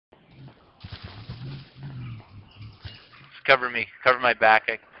cover me. Cover my back.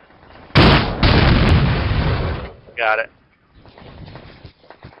 Got it.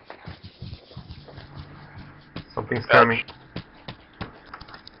 Something's coming.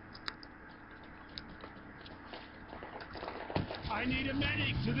 I need a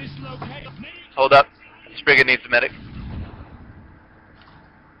medic to this location. Hold up. Spriggan needs a medic.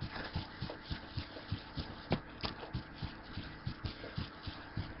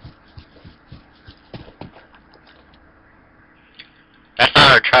 That's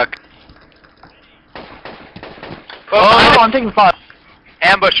not our truck. Oh, I'm taking fire.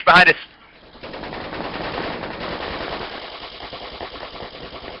 Ambush behind us.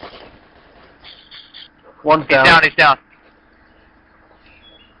 One's He's down. down, he's down.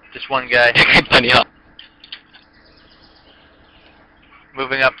 Just one guy.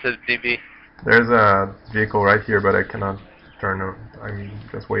 Moving up to DB. There's a vehicle right here, but I cannot turn him. I'm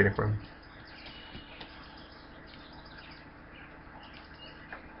just waiting for him.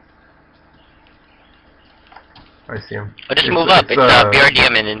 I see him. I'll just move up. It's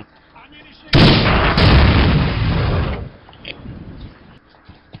BRDM in.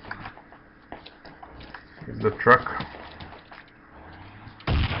 The truck.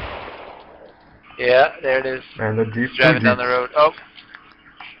 Yeah, there it is. And the Jeep. He's driving down the road. Oh.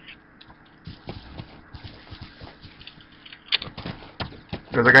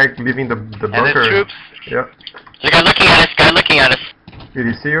 There's a guy leaving the bunker. And the troops. Yep. There's a guy looking at us. Did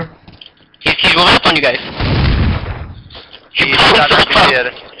he see you? He's moving up on you guys. He's not looking at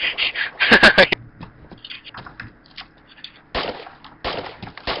us.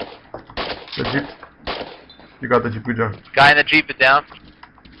 The Jeep. You got the Jeep, good job. Guy in the Jeep is down.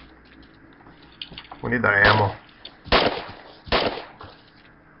 We need that ammo.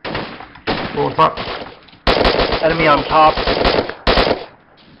 Go on top. Enemy on top.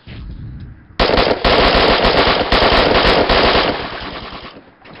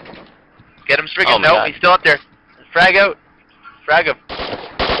 Get him, Spriggan. Oh my No, God. he's still up there. Frag out. Frag him.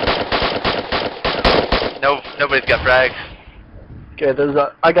 No, nobody's got frags. Okay, there's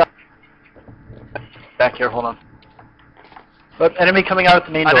a. I got. Back here, hold on. But enemy coming out at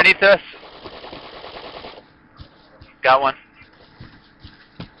the main door. Underneath us. Got one.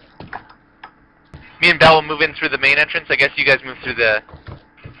 Me and Bell will move in through the main entrance. I guess you guys move through the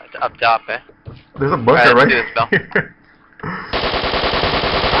up top, eh? There's a bunker Alright, right let's do this, Bell. here.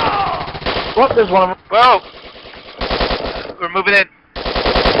 Whoop, there's one of them. Whoa! We're moving in.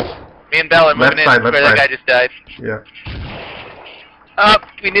 Me and Bell are moving in Left where side. that guy just died. Yeah.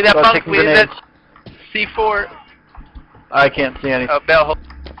 We need that Start pump. taking We need that grenades. C4. I can't see anything. Bell, hold.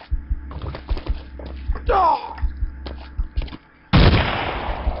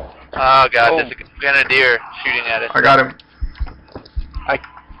 Oh god, there's a grenadier shooting at us. I got him.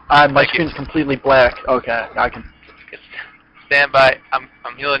 My Thank screen's completely black. Okay, I can. Stand by. I'm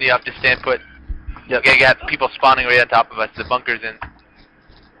healing you up. Just stand put. Yep. Okay, got people spawning right on top of us. The bunker's in.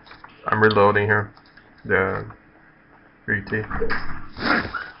 I'm reloading here. The 3T.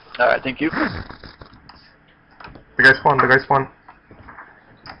 Alright, thank you. The guy spawned. The guy spawned.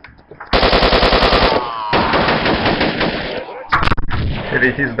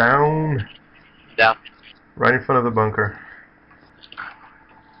 Hey, he's down. Down. Right in front of the bunker.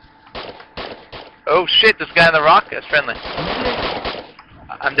 Oh shit, this guy on the rock is friendly.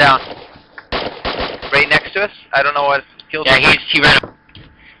 I'm down. Right next to us? I don't know what killed him. Yeah, he ran up.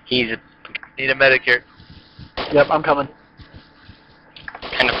 He's Need a medic here. Yep, I'm coming.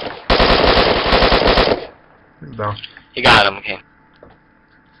 kind of. He's down. You got him, okay.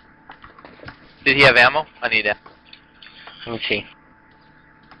 Did he have ammo? I need it. Let me see.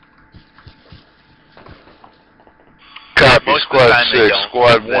 Copy, Most of the Squad time they 6, don't.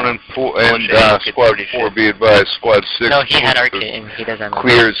 Squad 1 and 4, and Bullshit. Squad Pretty 4 shit. be advised, Squad 6 No, he had our kit and he doesn't.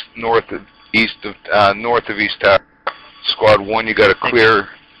 clears north of East Tower. Squad 1, you gotta clear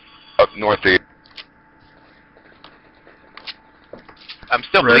up north of I'm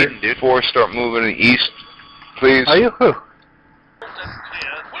still Ready? bleeding, dude. 4, start moving east, please. Are you? Who?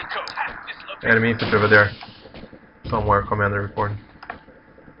 Enemy infantry over there. Somewhere, commander reporting.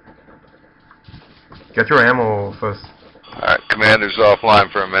 Get your ammo first. Alright, commander's offline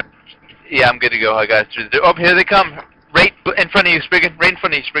for a minute. Yeah, I'm good to go. I got through the door. Oh, here they come. Right in front of you, Spriggan. Right in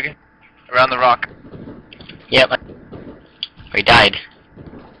front of you, Spriggan. Around the rock. Yep. Oh, he died.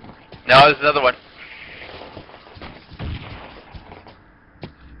 No, there's another one.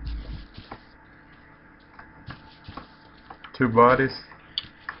 Two bodies.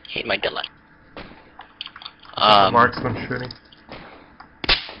 Hate my delay. Marksman shooting.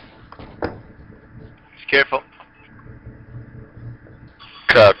 Just careful.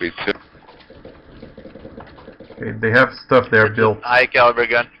 Copy, 2. Okay, they have stuff there built. High caliber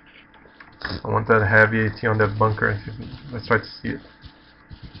gun. I want that heavy AT on that bunker. Let's try to see it.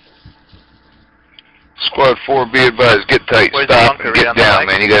 Squad 4, be advised, get tight, Where's the stop, bunker? and Right get on the down, flag?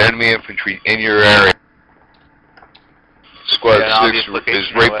 man. You got enemy infantry in your area. Squad Yeah, an 6 obvious location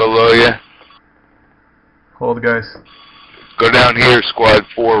is right or below you. Hold, guys. Go down here, Squad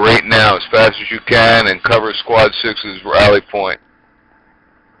 4, right now, as fast as you can, and cover Squad 6's rally point.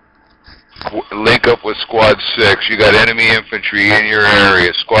 Link up with Squad 6. You got enemy infantry in your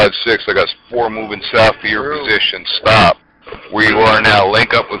area. Squad 6, I got 4 moving south to your position. Stop. Where you are now,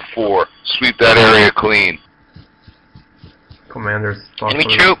 link up with 4. Sweep that area clean. Commander's talking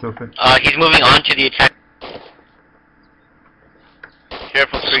Enemy troop. stupid. He's moving on to the attack.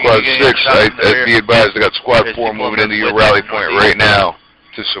 Careful, Spriggan, Squad you're getting 6, shot from the rear. be advised, I got Squad There's 4 people moving on into the your split rally side point northeast. right now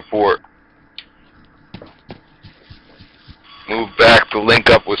to support. Move back to link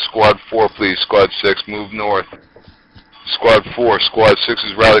up with Squad 4, please. Squad 6, move north. Squad 4, Squad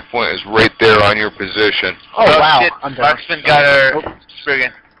 6's rally point is right there on your position. Oh, wow. Shit. I'm down. Marksman got our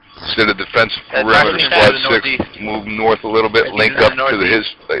Spriggan. Instead of defensive That's perimeter, marching Squad to the 6, northeast. move north a little bit, He's link in the up to his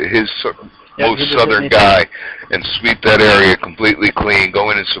Yeah, most he just southern hit me. guy, and sweep that area completely clean.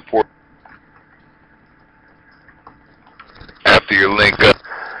 Go in and support after your link up.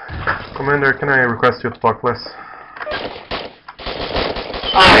 Commander, can I request you to talk less?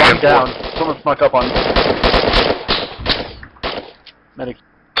 Oh, I'm down. Someone snuck up on me. Medic.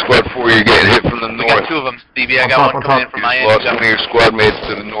 Squad 4, you're getting hit from the We got north. 2 of them. DB, I On got top, one on coming in top. from You my just end. lost one of your squad mates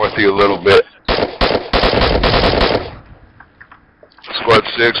to the north of you a little bit. Squad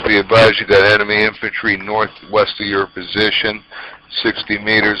 6, be advised, you got enemy infantry northwest of your position. 60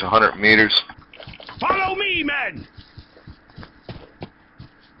 meters, 100 meters. Follow me, men!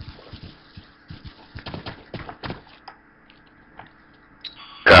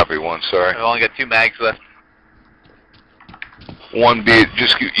 Copy, 1, sorry. I've only got 2 mags left. 1, you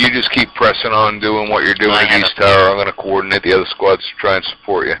just keep pressing on, doing what you're doing I at have East Tower. I'm going to coordinate the other squads to try and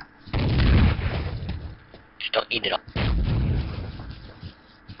support you. Just don't eat it all.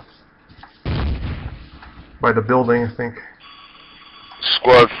 By the building, I think.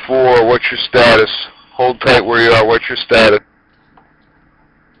 Squad 4, what's your status? Hold tight where you are. What's your status?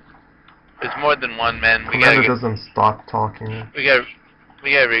 There's more than 1, man. We Commander gotta doesn't stop talking. we gotta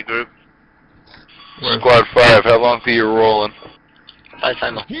regroup. Where's- Squad 5, how long till you're rolling? Bye,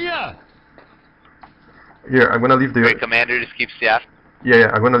 Simon. Here! Here, I'm gonna leave the... Great commander, just keep staff. Yeah,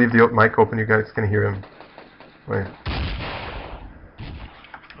 I'm gonna leave the mic open. You guys can hear him. Wait.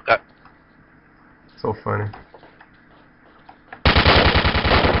 Okay. So funny.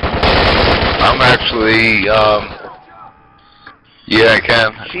 I'm actually, yeah, I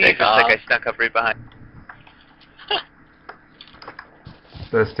can. Jesus, that guy snuck up right behind.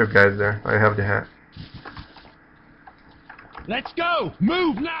 There's 2 guys there. I have the hat. Let's go!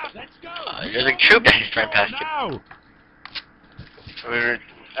 Move now! Let's go! There's a troop that just ran past you. Now!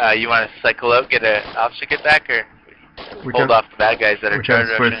 You want to cycle out, get an officer get back, or We hold can, off the bad guys that are we can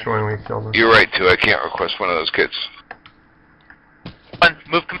charge switch rushing? when we kill them. You're right, too. I can't request one of those kits. One,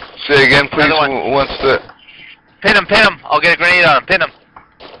 move, Say again, please. Another one. Once the... pin him, I'll get a grenade on him, pin him.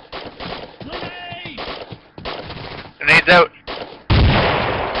 Grenade! Grenades out.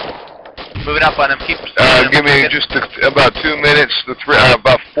 Moving up on him, keep... give me just about 2 minutes,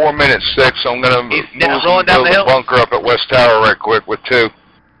 about 4 minutes, 6. I'm going to He's move rolling down the hill. bunker up at West Tower right quick with 2.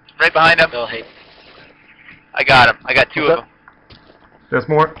 Right behind him. Bill, hey. I got him. I got 2 of them. There's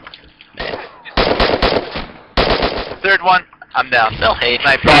more. 3rd one, I'm down. Bill, hey.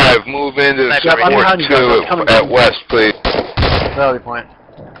 Sniper. 5, move into Sniper support right behind you guys. I'm coming 2 at down. West, please. Rally point.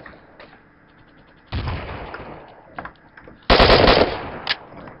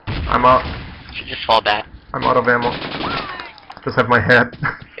 I'm out. Should just fall back. I'm out of ammo. Just have my hat.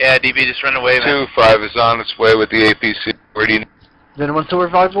 Yeah, DB, just run away, man. 2-5 is on its way with the APC. Where do you... Is anyone still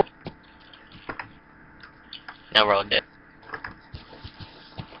revival? No, we're all dead.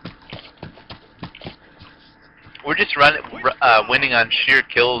 We're just winning on sheer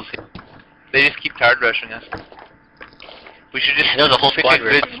kills. They just keep hard rushing us. We should just There's a whole pick squad a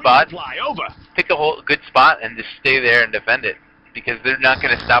good rushing. spot, Fly over! pick a whole good spot, and just stay there and defend it. Because they're not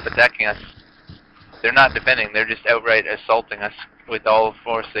going to stop attacking us. They're not defending. They're just outright assaulting us with all the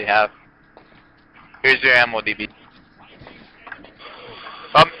force they have. Here's your ammo, DB.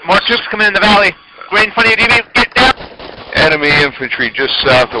 More troops coming in the valley. Right in front of you, DB. Get down. Enemy infantry just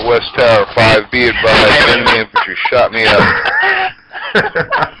south of West Tower 5. Be advised, enemy infantry shot me up.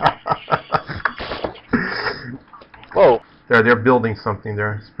 Whoa. They're building something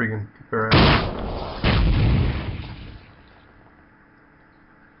there. Spriggan, keep your eye.